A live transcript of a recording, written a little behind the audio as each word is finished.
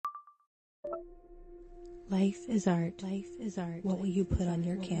Life is art. Life is art. What will you put on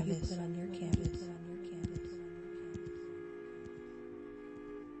your canvas?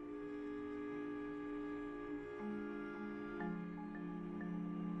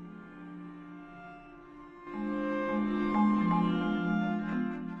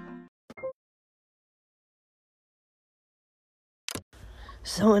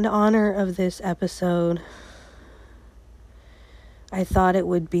 So in honor of this episode, I thought it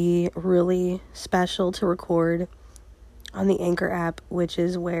would be really special to record on the Anchor app, which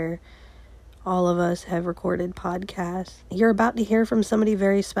is where all of us have recorded podcasts. You're about to hear from somebody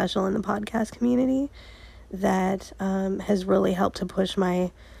very special in the podcast community that has really helped to push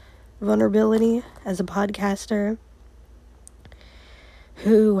my vulnerability as a podcaster,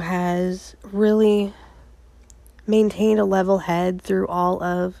 who has really maintained a level head through all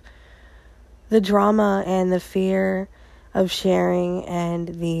of the drama and the fear of sharing and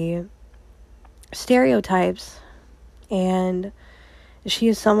the stereotypes. And she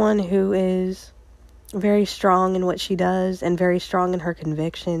is someone who is very strong in what she does and very strong in her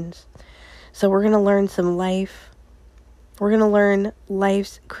convictions. So we're going to learn we're going to learn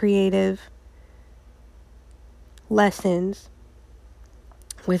life's creative lessons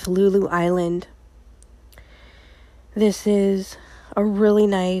with Lulu Island. This is a really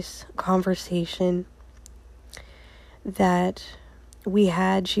nice conversation that we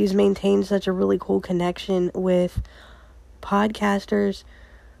had. She's maintained such a really cool connection with podcasters,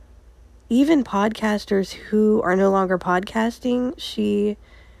 even podcasters who are no longer podcasting. She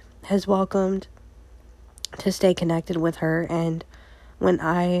has welcomed to stay connected with her. And when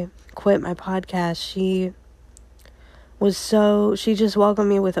I quit my podcast, she just welcomed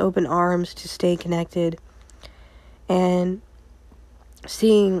me with open arms to stay connected. And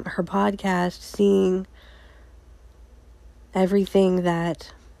seeing her podcast, seeing everything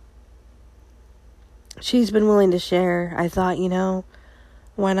that she's been willing to share, I thought,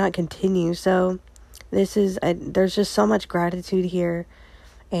 why not continue? So there's just so much gratitude here,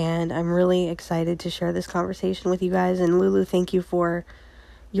 and I'm really excited to share this conversation with you guys. And Lulu, thank you for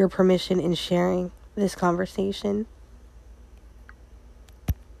your permission in sharing this conversation.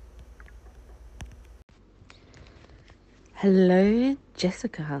 Hello,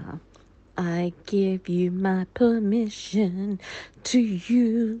 Jessica. I give you my permission to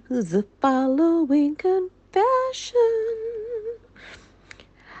use the following confession.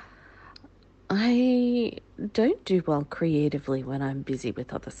 I don't do well creatively when I'm busy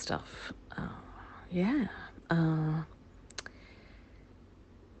with other stuff.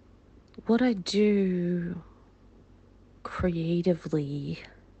 What I do creatively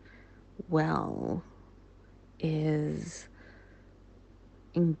well is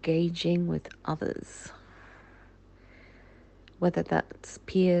engaging with others, whether that's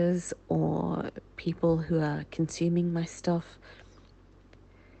peers or people who are consuming my stuff.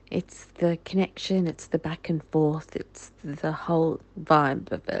 It's the connection, it's the back and forth, it's the whole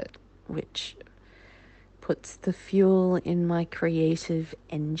vibe of it, which puts the fuel in my creative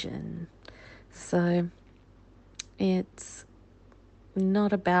engine. So it's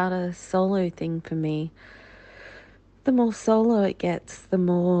not about a solo thing for me. The more solo it gets, the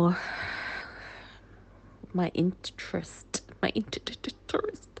more my interest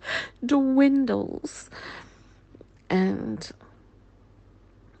dwindles, and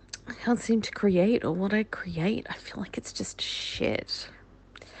I can't seem to create, or what I create, I feel like it's just shit.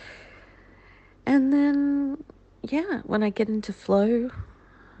 And then, when I get into flow,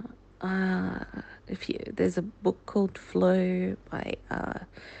 there's a book called Flow by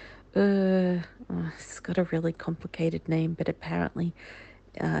it's got a really complicated name, but apparently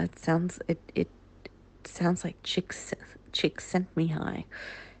it sounds like Chick Sent Me High.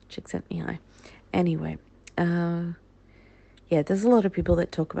 Anyway, there's a lot of people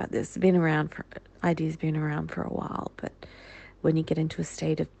that talk about this. Ideas been around for a while, but when you get into a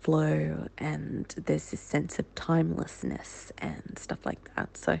state of flow, and there's this sense of timelessness and stuff like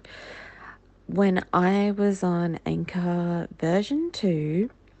that. So when I was on Anchor version 2,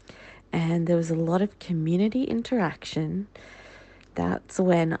 and there was a lot of community interaction, that's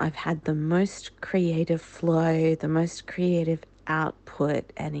when I've had the most creative flow, the most creative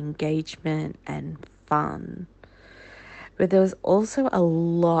output and engagement and fun. But there was also a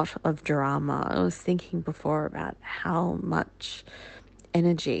lot of drama. I was thinking before about how much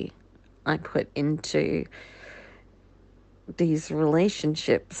energy I put into these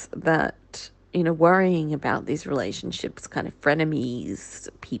relationships, that, worrying about these relationships, kind of frenemies,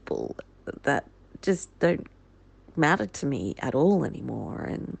 people that just don't matter to me at all anymore.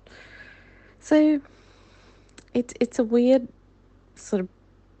 And so it's a weird sort of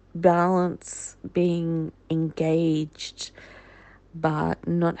balance being engaged but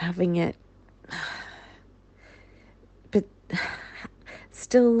not having it, but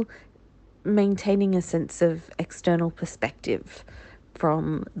still maintaining a sense of external perspective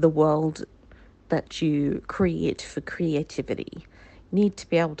from the world that you create for creativity. You need to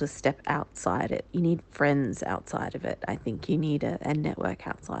be able to step outside it. You need friends outside of it. I think you need a network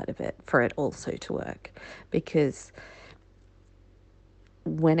outside of it for it also to work. Because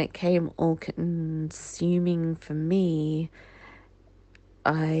when it came all consuming for me,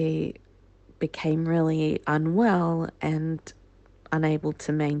 I became really unwell and unable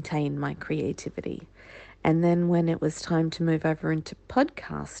to maintain my creativity. And then when it was time to move over into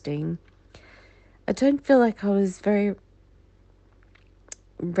podcasting, I don't feel like I was very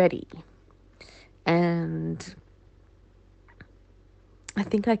ready. And I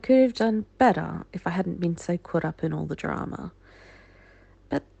think I could have done better if I hadn't been so caught up in all the drama.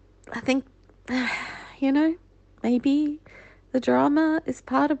 But I think, maybe the drama is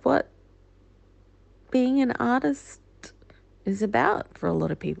part of what being an artist is about for a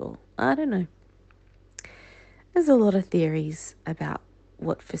lot of people. I don't know. There's a lot of theories about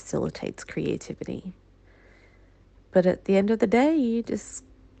what facilitates creativity. But at the end of the day, you just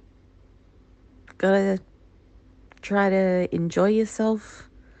gotta try to enjoy yourself,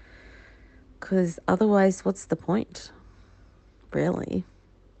 because otherwise, what's the point? Really?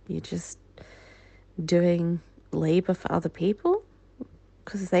 You're just doing labor for other people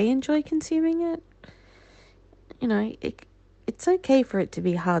because they enjoy consuming it. It's okay for it to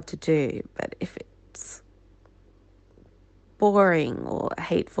be hard to do, but if it's boring or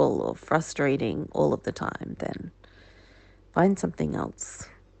hateful or frustrating all of the time, then find something else.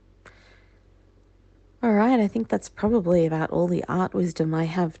 All right, I think that's probably about all the art wisdom I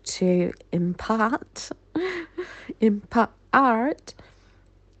have to impart. Impart.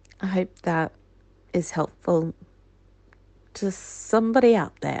 I hope that is helpful to somebody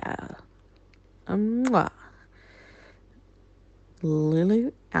out there. Mwah.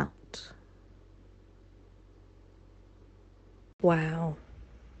 Lulu out. Wow.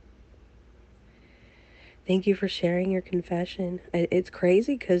 Thank you for sharing your confession. It's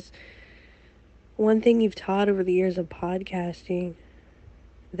crazy because one thing you've taught over the years of podcasting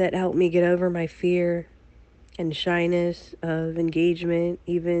that helped me get over my fear and shyness of engagement,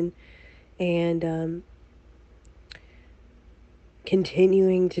 even, and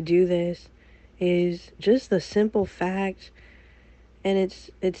continuing to do this, is just the simple fact, and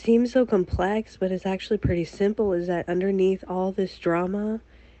it seems so complex, but it's actually pretty simple, is that underneath all this drama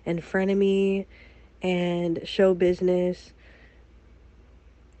and frenemy and show business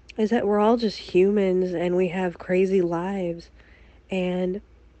is that we're all just humans and we have crazy lives. And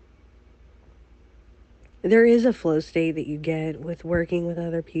there is a flow state that you get with working with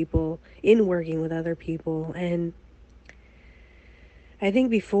other people, in working with other people. And I think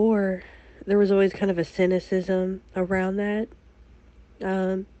before there was always kind of a cynicism around that,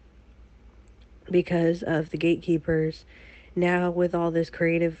 um, because of the gatekeepers. Now, with all this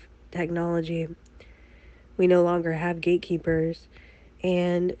creative technology, we no longer have gatekeepers.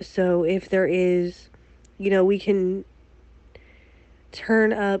 And so, if there is, we can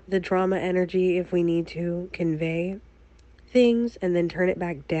turn up the drama energy if we need to convey things and then turn it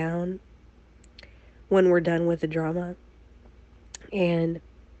back down when we're done with the drama. And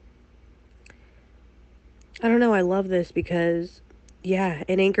I don't know, I love this because, yeah,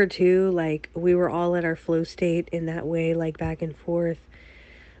 in Anchor 2, like, we were all at our flow state in that way, like, back and forth.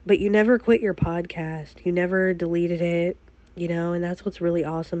 But you never quit your podcast. You never deleted it, and that's what's really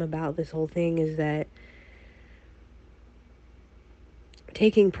awesome about this whole thing, is that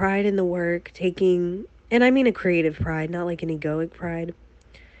taking pride in the work, and I mean a creative pride, not like an egoic pride.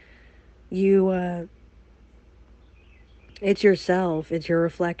 It's yourself, it's your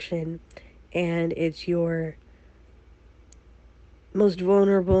reflection, and it's your most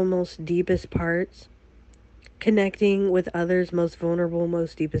vulnerable, most deepest parts, connecting with others' most vulnerable,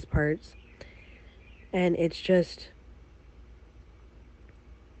 most deepest parts. And it's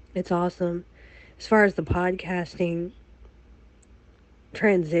awesome. As far as the podcasting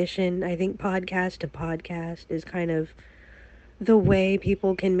transition, I think podcast to podcast is kind of the way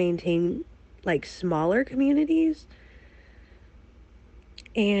people can maintain like smaller communities.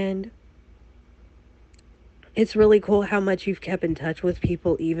 And it's really cool how much you've kept in touch with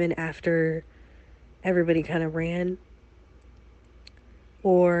people even after everybody kind of ran,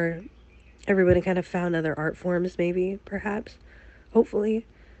 or everybody kind of found other art forms, maybe, perhaps, hopefully.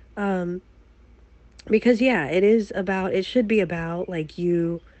 Because yeah, it should be about like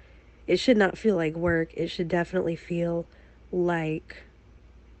it should not feel like work. It should definitely feel like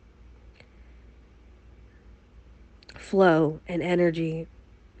flow and energy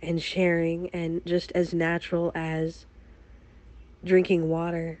and sharing, and just as natural as drinking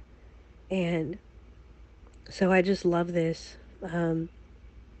water. And so I just love this. It's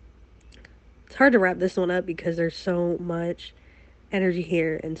hard to wrap this one up because there's so much energy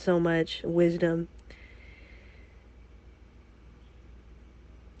here and so much wisdom.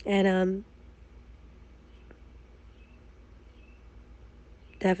 And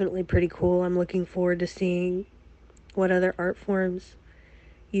definitely pretty cool. I'm looking forward to seeing what other art forms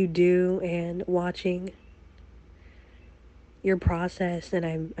you do and watching your process. And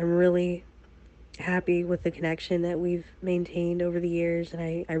I'm really happy with the connection that we've maintained over the years, and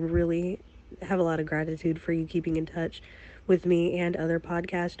I really have a lot of gratitude for you keeping in touch with me and other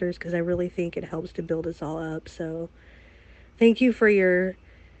podcasters, because I really think it helps to build us all up. So thank you for your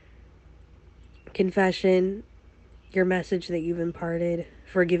confession, your message that you've imparted,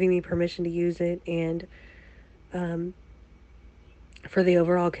 for giving me permission to use it, and for the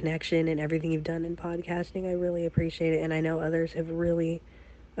overall connection and everything you've done in podcasting. I really appreciate it, and I know others have really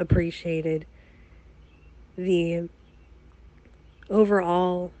appreciated the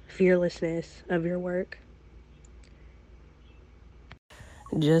overall fearlessness of your work.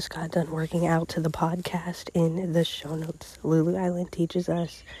 Just got done working out to the podcast in the show notes. Lulu Island teaches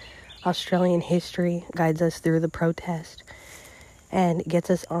us Australian history, guides us through the protest, and gets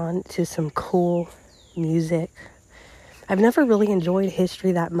us on to some cool music. I've never really enjoyed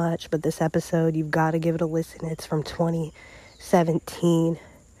history that much, but this episode, you've got to give it a listen. It's from 2017.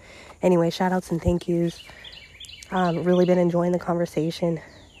 Anyway, shout outs and thank yous. Really been enjoying the conversation,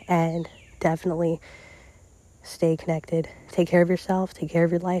 and definitely stay connected. Take care of yourself, take care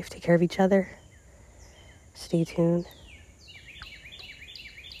of your life, take care of each other. Stay tuned.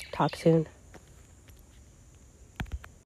 Talk soon.